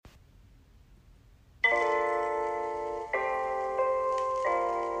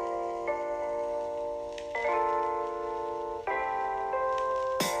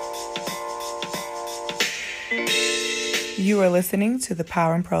You are listening to the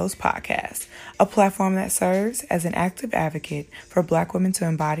Power and Prose podcast, a platform that serves as an active advocate for Black women to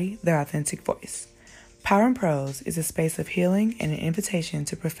embody their authentic voice. Power and Prose is a space of healing and an invitation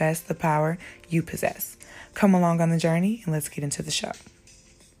to profess the power you possess. Come along on the journey and let's get into the show.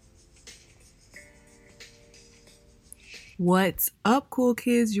 What's up, cool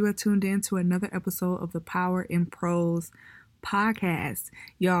kids? You are tuned in to another episode of the Power and Prose podcast.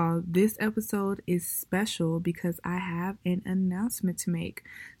 Y'all, this episode is special because I have an announcement to make.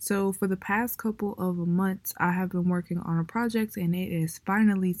 So for the past couple of months, I have been working on a project and it is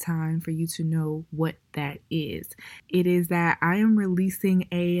finally time for you to know what that is. It is that I am releasing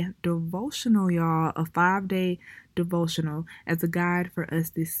a devotional, y'all, a 5-day devotional as a guide for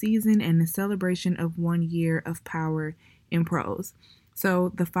us this season and the celebration of 1 year of Power in Prose.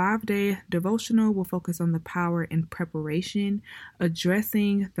 So the 5-day devotional will focus on the power in preparation,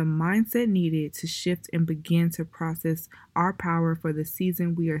 addressing the mindset needed to shift and begin to process our power for the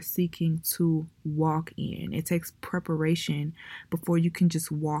season we are seeking to walk in. It takes preparation before you can just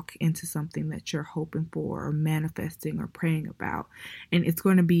walk into something that you're hoping for or manifesting or praying about. And it's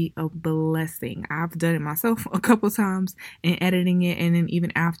going to be a blessing. I've done it myself a couple times in editing it, and then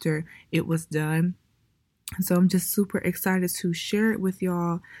even after it was done. So I'm just super excited to share it with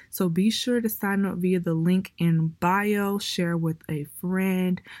y'all. So be sure to sign up via the link in bio, share with a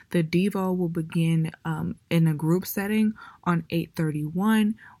friend. The Devo will begin in a group setting on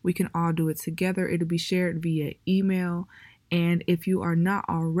 8/31. We can all do it together. It'll be shared via email. And if you are not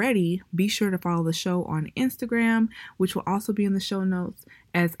already, be sure to follow the show on Instagram, which will also be in the show notes,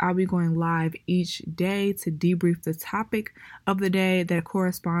 as I'll be going live each day to debrief the topic of the day that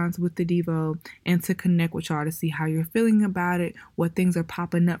corresponds with the Devo and to connect with y'all to see how you're feeling about it, what things are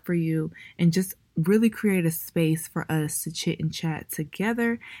popping up for you, and just really create a space for us to chit and chat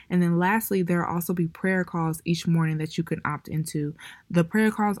together. And then lastly, there will also be prayer calls each morning that you can opt into. The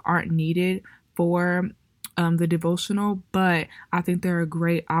prayer calls aren't needed for the devotional, but I think they're a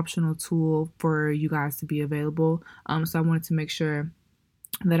great optional tool for you guys to be available. So I wanted to make sure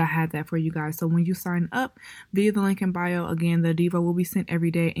that I had that for you guys. So when you sign up via the link in bio, again, the Devo will be sent every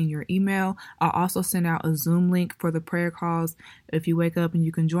day in your email. I'll also send out a Zoom link for the prayer calls. If you wake up and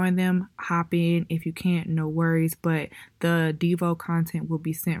you can join them, hop in. If you can't, no worries. But the Devo content will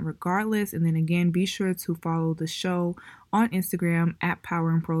be sent regardless. And then again, be sure to follow the show on Instagram at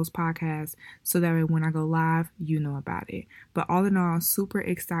Power and Prose Podcast, so that way when I go live, you know about it. But all in all, super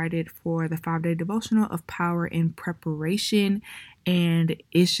excited for the 5-day devotional of Power in Preparation. And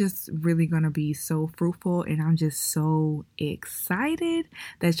it's just really going to be so fruitful. And I'm just so excited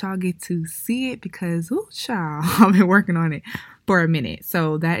that y'all get to see it because, ooh, child, I've been working on it for a minute.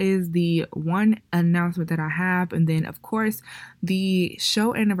 So that is the one announcement that I have. And then, of course, the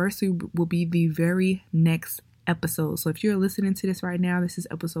show anniversary will be the very next episode. So if you're listening to this right now, this is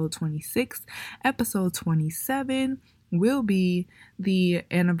episode 26. Episode 27 will be the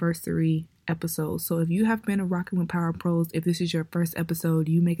anniversary episode. So if you have been rocking with Power Prose, if this is your first episode,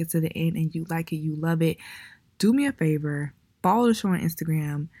 you make it to the end and you like it, you love it, do me a favor, follow the show on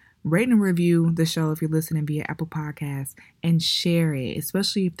Instagram, rate and review the show if you're listening via Apple Podcasts, and share it,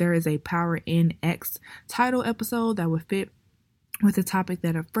 especially if there is a Power in X title episode that would fit with a topic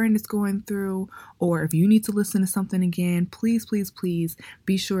that a friend is going through, or if you need to listen to something again, please, please, please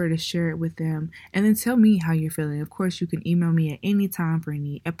be sure to share it with them. And then tell me how you're feeling. Of course, you can email me at any time for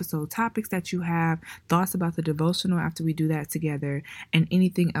any episode topics that you have, thoughts about the devotional after we do that together, and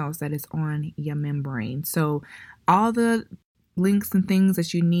anything else that is on your membrane. So all the links and things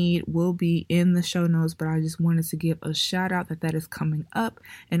that you need will be in the show notes, but I just wanted to give a shout out that is coming up,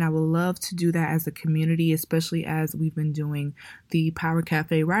 and I would love to do that as a community, especially as we've been doing the Power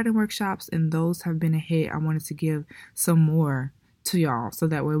Cafe writing workshops, and those have been a hit. I wanted to give some more to y'all so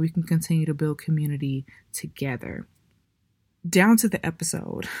that way we can continue to build community together. Down to the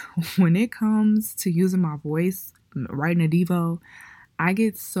episode. When it comes to using my voice, writing a Devo, I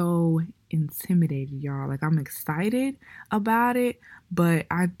get so intimidated, y'all. Like, I'm excited about it, but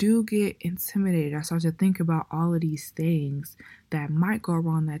I do get intimidated. I start to think about all of these things that might go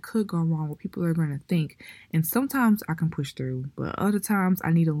wrong, that could go wrong, what people are going to think. And sometimes I can push through, but other times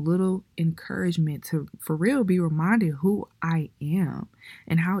I need a little encouragement to, for real, be reminded who I am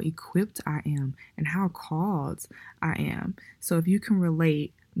and how equipped I am and how called I am. So if you can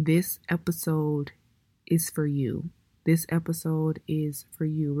relate, this episode is for you. This episode is for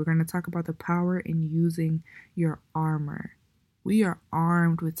you. We're going to talk about the power in using your armor. We are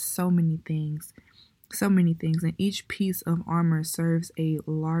armed with so many things, and each piece of armor serves a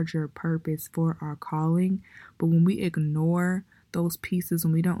larger purpose for our calling. But when we ignore those pieces,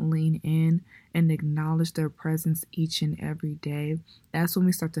 when we don't lean in and acknowledge their presence each and every day, that's when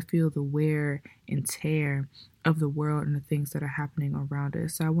we start to feel the wear and tear of the world and the things that are happening around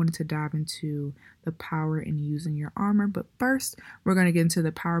us. So I wanted to dive into the power in using your armor. But first, we're going to get into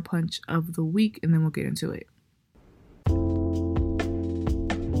the power punch of the week, and then we'll get into it.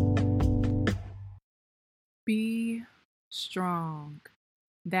 Be strong.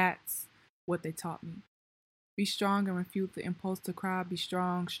 That's what they taught me. Be strong and refute the impulse to cry. Be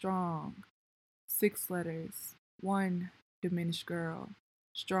strong, strong. 6 letters. 1 diminished girl.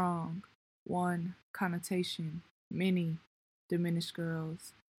 Strong. 1 connotation. Many diminished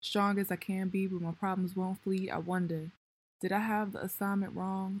girls. Strong as I can be, but my problems won't flee. I wonder, did I have the assignment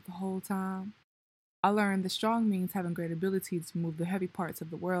wrong the whole time? I learned that strong means having great ability to move the heavy parts of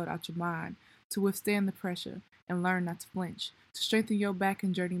the world out your mind, to withstand the pressure and learn not to flinch, to strengthen your back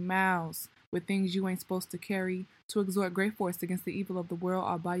and journey miles with things you ain't supposed to carry, to exhort great force against the evil of the world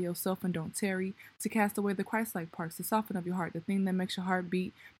all by yourself and don't tarry, to cast away the Christ-like parts, to soften up your heart, the thing that makes your heart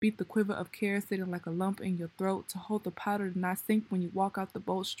beat the quiver of care sitting like a lump in your throat, to hold the powder to not sink when you walk out the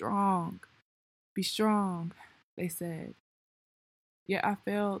boat strong. Be strong, they said. Yet I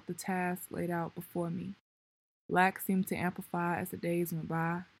failed the task laid out before me. Lack seemed to amplify as the days went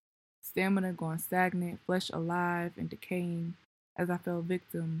by, stamina going stagnant, flesh alive and decaying as I fell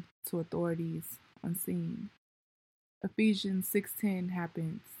victim to authorities unseen. Ephesians 6:10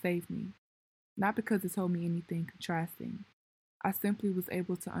 happened, saved me. Not because it told me anything contrasting. I simply was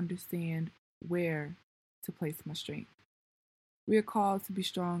able to understand where to place my strength. We are called to be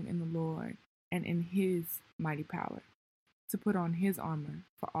strong in the Lord and in His mighty power, to put on His armor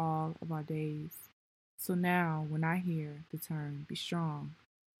for all of our days. So now, when I hear the term be strong,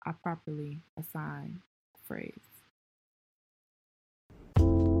 I properly assign the phrase.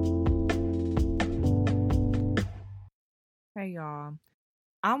 Hey y'all,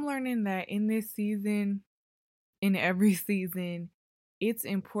 I'm learning that in this season, in every season, it's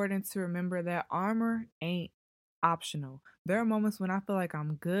important to remember that armor ain't optional. There are moments when I feel like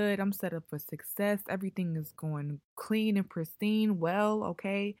I'm good, I'm set up for success, everything is going clean and pristine, well,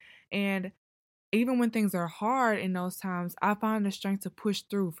 okay? And even when things are hard in those times, I find the strength to push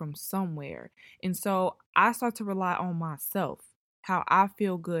through from somewhere. And so I start to rely on myself, how I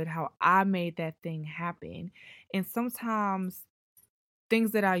feel good, how I made that thing happen. And sometimes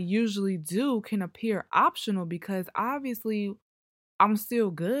things that I usually do can appear optional because obviously I'm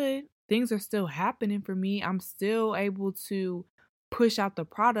still good. Things are still happening for me. I'm still able to push out the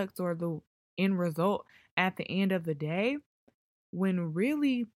product or the end result at the end of the day, when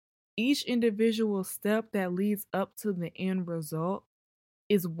really each individual step that leads up to the end result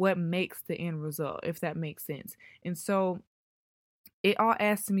is what makes the end result, if that makes sense. And so it all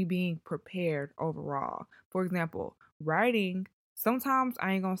adds to me being prepared overall. For example, writing, sometimes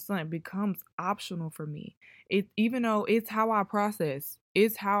I ain't gonna stunt, becomes optional for me. It, even though it's how I process,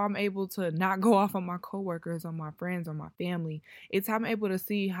 it's how I'm able to not go off on my coworkers, on my friends, or my family. It's how I'm able to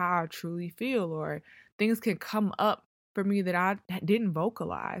see how I truly feel, or things can come up for me that I didn't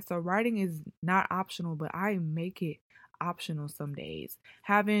vocalize. So writing is not optional, but I make it optional some days.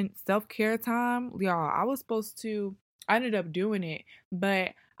 Having self-care time, y'all, I ended up doing it,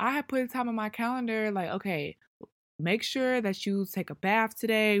 but I had put a time on my calendar like, okay, make sure that you take a bath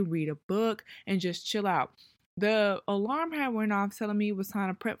today, read a book, and just chill out. The alarm had went off telling me it was time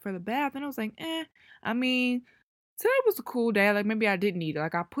to prep for the bath, and I was like, I mean, today was a cool day. Like, maybe I didn't need it.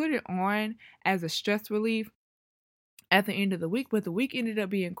 Like, I put it on as a stress relief at the end of the week, but the week ended up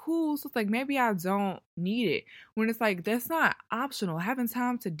being cool. So it's like, maybe I don't need it. When it's like, that's not optional. Having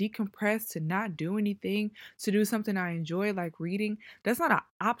time to decompress, to not do anything, to do something I enjoy, like reading, that's not an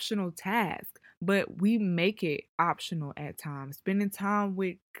optional task, but we make it optional at times. Spending time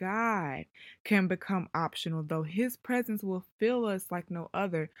with God can become optional, though His presence will fill us like no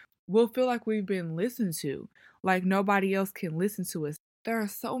other. We'll feel like we've been listened to, like nobody else can listen to us. There are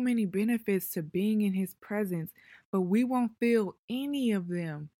so many benefits to being in His presence, but we won't feel any of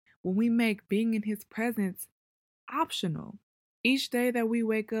them when we make being in His presence optional. Each day that we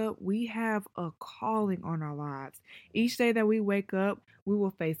wake up, we have a calling on our lives. Each day that we wake up, we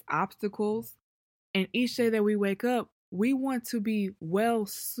will face obstacles. And each day that we wake up, we want to be well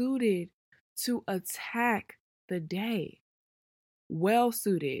suited to attack the day. Well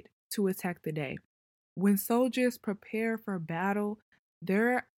suited to attack the day. When soldiers prepare for battle,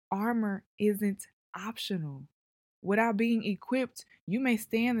 their armor isn't optional. Without being equipped, you may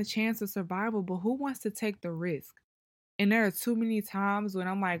stand the chance of survival, but who wants to take the risk? And there are too many times when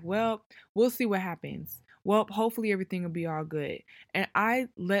I'm like, well, we'll see what happens. Well, hopefully everything will be all good. And I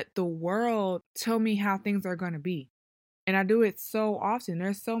let the world tell me how things are going to be. And I do it so often.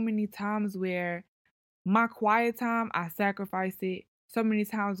 There's so many times where my quiet time, I sacrifice it. So many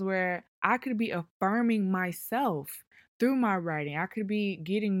times where I could be affirming myself through my writing. I could be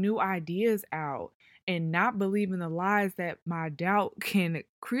getting new ideas out and not believing the lies that my doubt can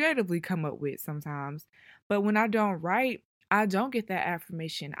creatively come up with sometimes. But when I don't write, I don't get that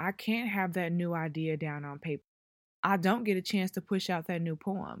affirmation. I can't have that new idea down on paper. I don't get a chance to push out that new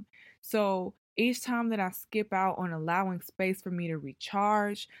poem. So each time that I skip out on allowing space for me to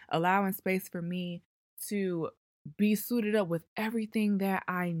recharge, allowing space for me to be suited up with everything that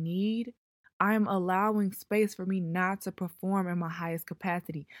I need, I'm allowing space for me not to perform in my highest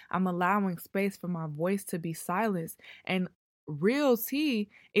capacity. I'm allowing space for my voice to be silenced. And real tea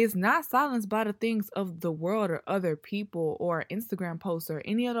is not silenced by the things of the world or other people or Instagram posts or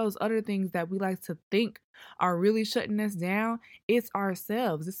any of those other things that we like to think are really shutting us down. It's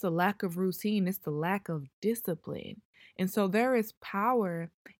ourselves. It's the lack of routine. It's the lack of discipline. And so there is power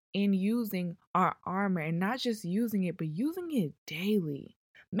in using our armor, and not just using it, but using it daily,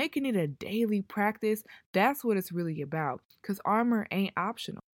 making it a daily practice. That's what it's really about, because armor ain't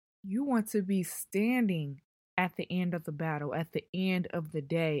optional. You want to be standing at the end of the battle, at the end of the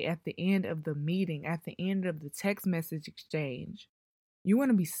day, at the end of the meeting, at the end of the text message exchange. You want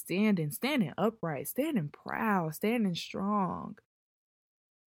to be standing upright, standing proud, standing strong.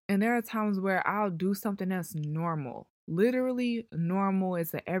 And there are times where I'll do something that's normal. Literally normal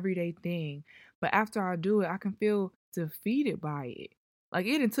is an everyday thing. But after I do it, I can feel defeated by it. Like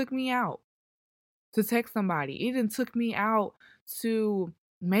it done took me out to text somebody. It done took me out to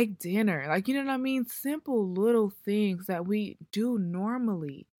make dinner. Like, you know what I mean? Simple little things that we do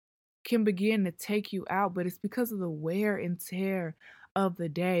normally can begin to take you out, but it's because of the wear and tear of the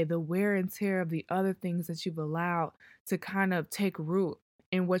day, the wear and tear of the other things that you've allowed to kind of take root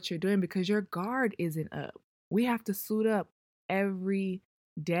in what you're doing, because your guard isn't up. We have to suit up every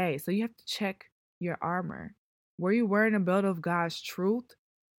day. So you have to check your armor. Were you wearing a belt of God's truth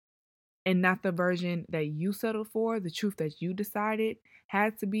and not the version that you settled for, the truth that you decided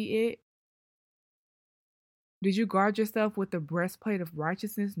had to be it? Did you guard yourself with the breastplate of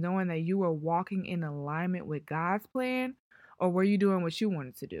righteousness, knowing that you were walking in alignment with God's plan? Or were you doing what you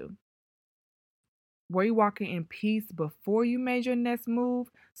wanted to do? Were you walking in peace before you made your next move,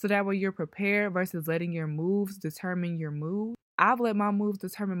 so that way you're prepared versus letting your moves determine your mood? I've let my moves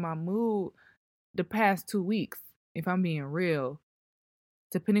determine my mood the past 2 weeks, if I'm being real.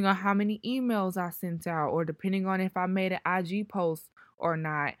 Depending on how many emails I sent out, or depending on if I made an IG post or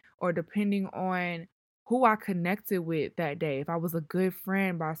not, or depending on who I connected with that day. If I was a good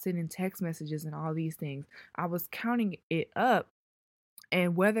friend by sending text messages and all these things, I was counting it up.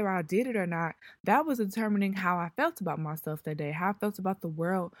 And whether I did it or not, that was determining how I felt about myself that day, how I felt about the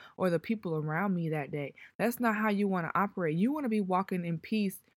world or the people around me that day. That's not how you want to operate. You want to be walking in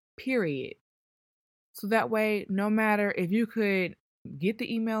peace, period. So that way, no matter if you could get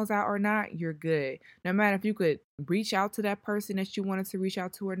the emails out or not, you're good. No matter if you could reach out to that person that you wanted to reach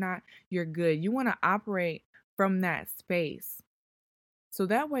out to or not, you're good. You want to operate from that space. So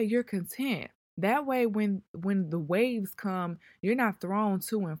that way you're content. That way when the waves come, you're not thrown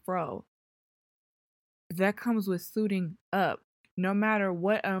to and fro. That comes with suiting up. No matter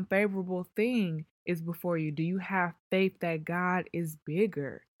what unfavorable thing is before you, do you have faith that God is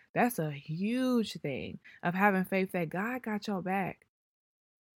bigger? That's a huge thing, of having faith that God got your back.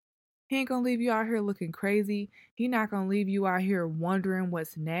 He ain't gonna leave you out here looking crazy. He not gonna leave you out here wondering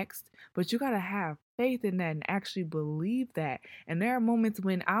what's next. But you gotta have faith in that and actually believe that. And there are moments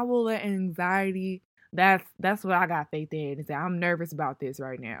when I will let anxiety, that's what I got faith in, is that I'm nervous about this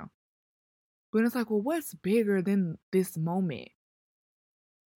right now. But it's like, well, what's bigger than this moment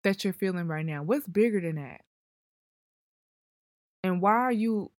that you're feeling right now? What's bigger than that? And why are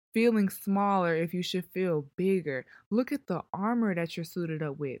you feeling smaller if you should feel bigger? Look at the armor that you're suited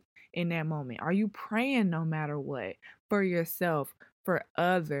up with in that moment. Are you praying no matter what for yourself, for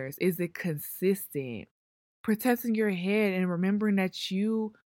others? Is it consistent? Protecting your head and remembering that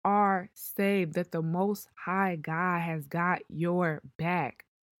you are saved, that the Most High God has got your back.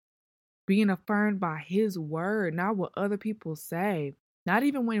 Being affirmed by His word, not what other people say. Not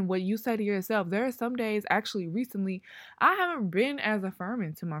even when what you say to yourself. There are some days, actually recently, I haven't been as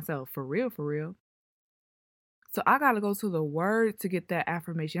affirming to myself, for real, for real. So I gotta go to the word to get that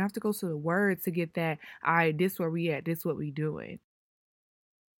affirmation. I have to go to the word to get that, all right, this where we at, this what we doing.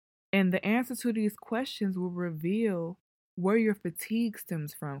 And the answer to these questions will reveal where your fatigue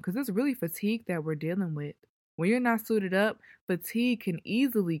stems from, because it's really fatigue that we're dealing with. When you're not suited up, fatigue can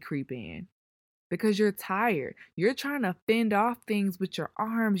easily creep in. because you're tired. You're trying to fend off things with your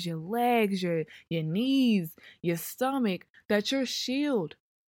arms, your legs, your knees, your stomach, that your shield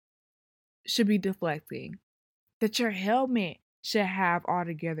should be deflecting, that your helmet should have all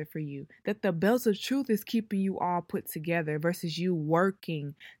together for you, that the belt of truth is keeping you all put together versus you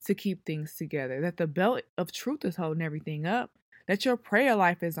working to keep things together, that the belt of truth is holding everything up, that your prayer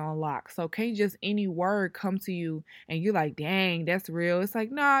life is on lock. So can't just any word come to you and you're like, dang, that's real. It's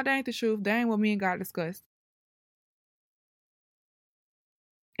like, nah, that ain't the truth. That ain't what me and God discussed.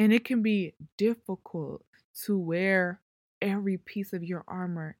 And it can be difficult to wear every piece of your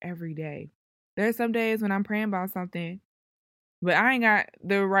armor every day. There's some days when I'm praying about something, but I ain't got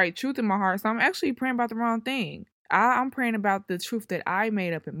the right truth in my heart, so I'm actually praying about the wrong thing. I'm praying about the truth that I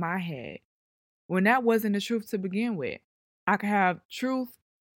made up in my head when that wasn't the truth to begin with. I can have truth,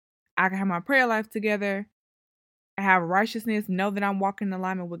 I can have my prayer life together, I have righteousness, know that I'm walking in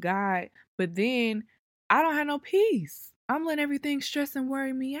alignment with God, but then I don't have no peace. I'm letting everything stress and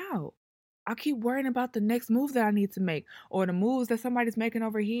worry me out. I keep worrying about the next move that I need to make or the moves that somebody's making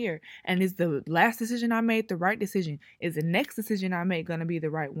over here. And is the last decision I made the right decision? Is the next decision I make going to be the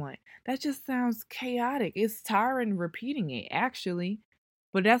right one? That just sounds chaotic. It's tiring repeating it, actually.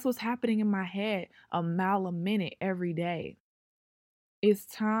 But that's what's happening in my head a mile a minute every day. It's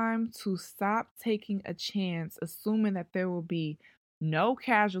time to stop taking a chance, assuming that there will be no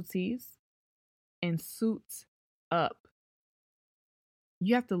casualties, and suit up.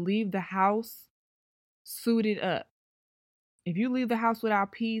 You have to leave the house suited up. If you leave the house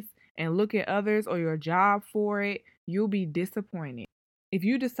without peace and look at others or your job for it, you'll be disappointed. If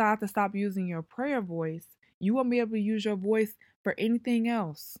you decide to stop using your prayer voice, you won't be able to use your voice for anything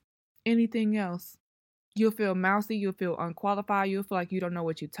else. Anything else. You'll feel mousy, you'll feel unqualified, you'll feel like you don't know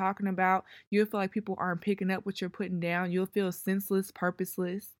what you're talking about, you'll feel like people aren't picking up what you're putting down, you'll feel senseless,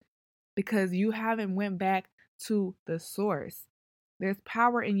 purposeless, because you haven't went back to the source. There's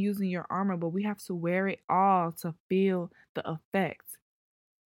power in using your armor, but we have to wear it all to feel the effects.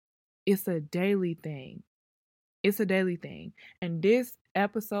 It's a daily thing. It's a daily thing. And this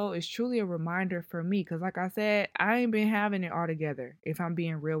episode is truly a reminder for me because, like I said, I ain't been having it all together, if I'm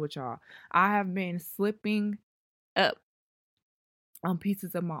being real with y'all. I have been slipping up on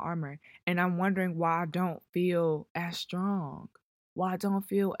pieces of my armor, and I'm wondering why I don't feel as strong, why I don't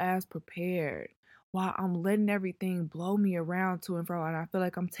feel as prepared, why I'm letting everything blow me around to and fro, and I feel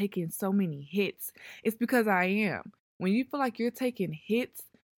like I'm taking so many hits. It's because I am. When you feel like you're taking hits,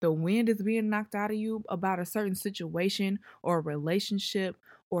 the wind is being knocked out of you about a certain situation or a relationship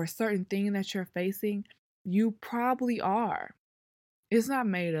or a certain thing that you're facing, you probably are. It's not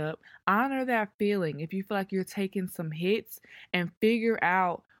made up. Honor that feeling if you feel like you're taking some hits and figure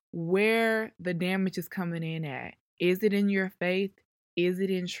out where the damage is coming in at. Is it in your faith? Is it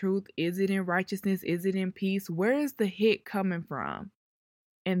in truth? Is it in righteousness? Is it in peace? Where is the hit coming from?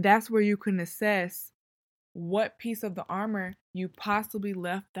 And that's where you can assess what piece of the armor you possibly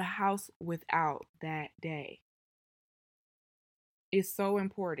left the house without that day. It's so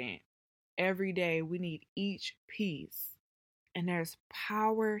important. Every day we need each piece. And there's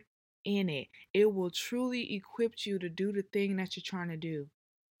power in it. It will truly equip you to do the thing that you're trying to do,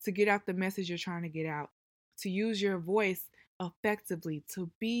 to get out the message you're trying to get out, to use your voice effectively, to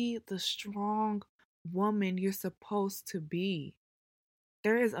be the strong woman you're supposed to be.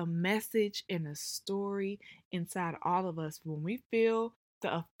 There is a message and a story inside all of us. When we feel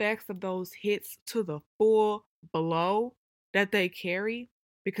the effects of those hits to the full blow that they carry,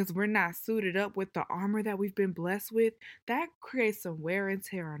 because we're not suited up with the armor that we've been blessed with, that creates some wear and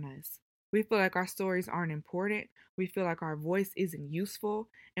tear on us. We feel like our stories aren't important. We feel like our voice isn't useful,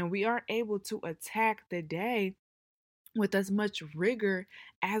 and we aren't able to attack the day with as much rigor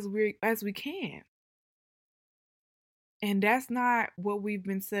as we can. And that's not what we've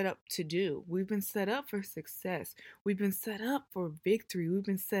been set up to do. We've been set up for success. We've been set up for victory. We've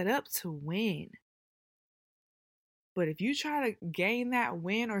been set up to win. But if you try to gain that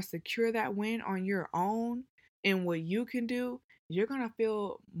win or secure that win on your own and what you can do, you're going to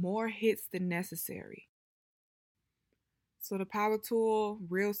feel more hits than necessary. So the power tool,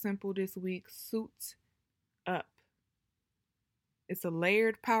 real simple this week, suit up. It's a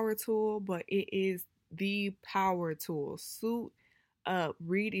layered power tool, but it is the power tool. Suit up.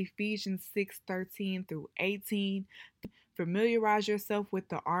 Read Ephesians 6:13 through 18. Familiarize yourself with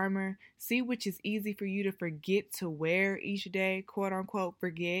the armor. See which is easy for you to forget to wear each day, quote unquote,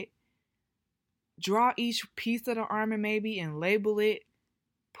 forget. Draw each piece of the armor maybe and label it.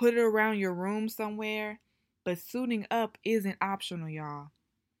 Put it around your room somewhere. But suiting up isn't optional, y'all.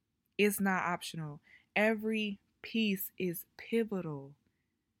 It's not optional. Every piece is pivotal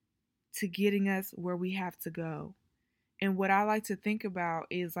to getting us where we have to go. And what I like to think about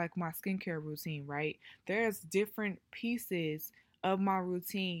is like my skincare routine, right? There's different pieces of my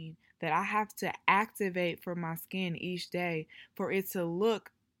routine that I have to activate for my skin each day for it to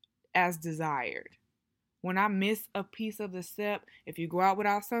look as desired. When I miss a piece of the step, if you go out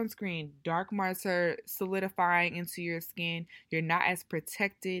without sunscreen, dark marks are solidifying into your skin. You're not as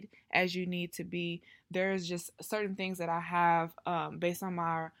protected as you need to be. There's just certain things that I have based on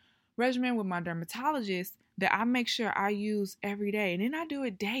my regimen with my dermatologist that I make sure I use every day. And then I do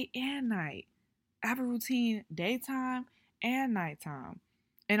it day and night. I have a routine daytime and nighttime.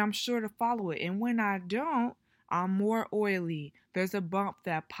 And I'm sure to follow it. And when I don't, I'm more oily. There's a bump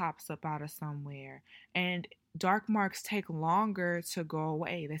that pops up out of somewhere. And dark marks take longer to go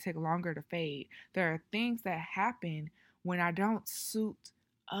away. They take longer to fade. There are things that happen when I don't suit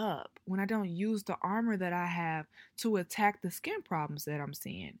up, when I don't use the armor that I have to attack the skin problems that I'm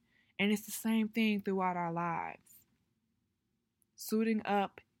seeing. And it's the same thing throughout our lives. Suiting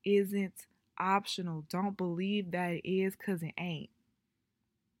up isn't optional. Don't believe that it is, because it ain't.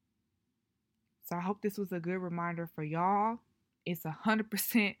 So I hope this was a good reminder for y'all. It's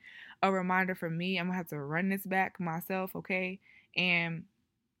 100% a reminder for me. I'm going to have to run this back myself, okay? And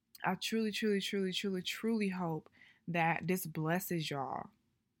I truly hope that this blesses y'all.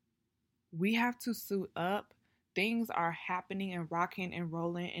 We have to suit up. Things are happening and rocking and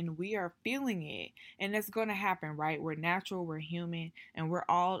rolling, and we are feeling it. And it's going to happen, right? We're natural, we're human, and we're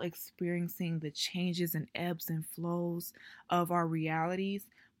all experiencing the changes and ebbs and flows of our realities.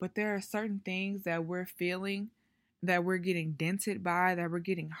 But there are certain things that we're feeling, that we're getting dented by, that we're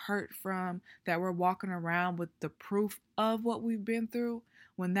getting hurt from, that we're walking around with the proof of what we've been through,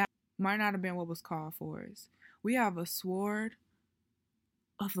 when that might not have been what was called for us. We have a sword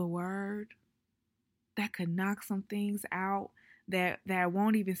of the word that could knock some things out that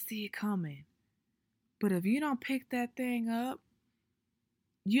won't even see it coming. But if you don't pick that thing up,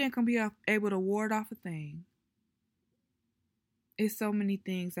 you ain't gonna be able to ward off a thing. It's so many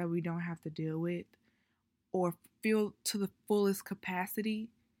things that we don't have to deal with or feel to the fullest capacity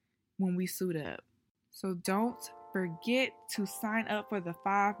when we suit up. So don't forget to sign up for the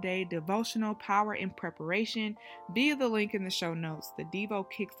 5-day devotional Power in Preparation via the link in the show notes. The Devo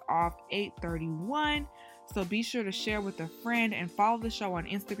kicks off 8/31, so be sure to share with a friend and follow the show on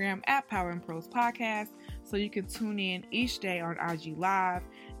Instagram at Power in Pros Podcast so you can tune in each day on IG Live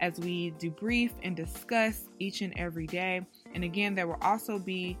as we debrief and discuss each and every day. And again, there will also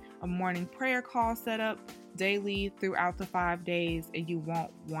be a morning prayer call set up daily throughout the 5 days, and you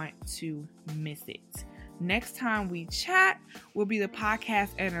won't want to miss it. Next time we chat will be the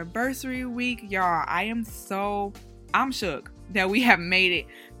podcast anniversary week. Y'all, I'm shook that we have made it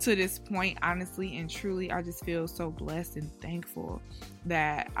to this point, honestly and truly. I just feel so blessed and thankful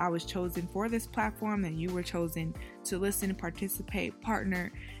that I was chosen for this platform, that you were chosen to listen, participate,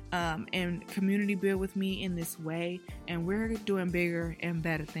 partner, and community build with me in this way. And we're doing bigger and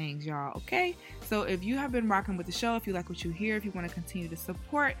better things, y'all, okay? So if you have been rocking with the show, if you like what you hear, if you want to continue to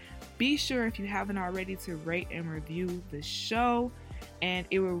support, be sure, if you haven't already, to rate and review the show. And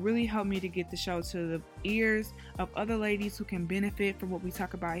it will really help me to get the show to the ears of other ladies who can benefit from what we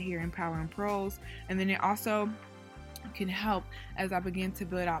talk about here in Power in Pros. And then it also can help as I begin to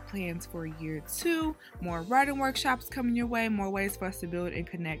build out plans for year 2. More writing workshops coming your way, more ways for us to build and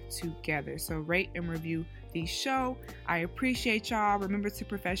connect together. So rate and review the show. I appreciate y'all. Remember to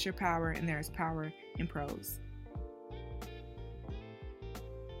profess your power, and there is power in pros.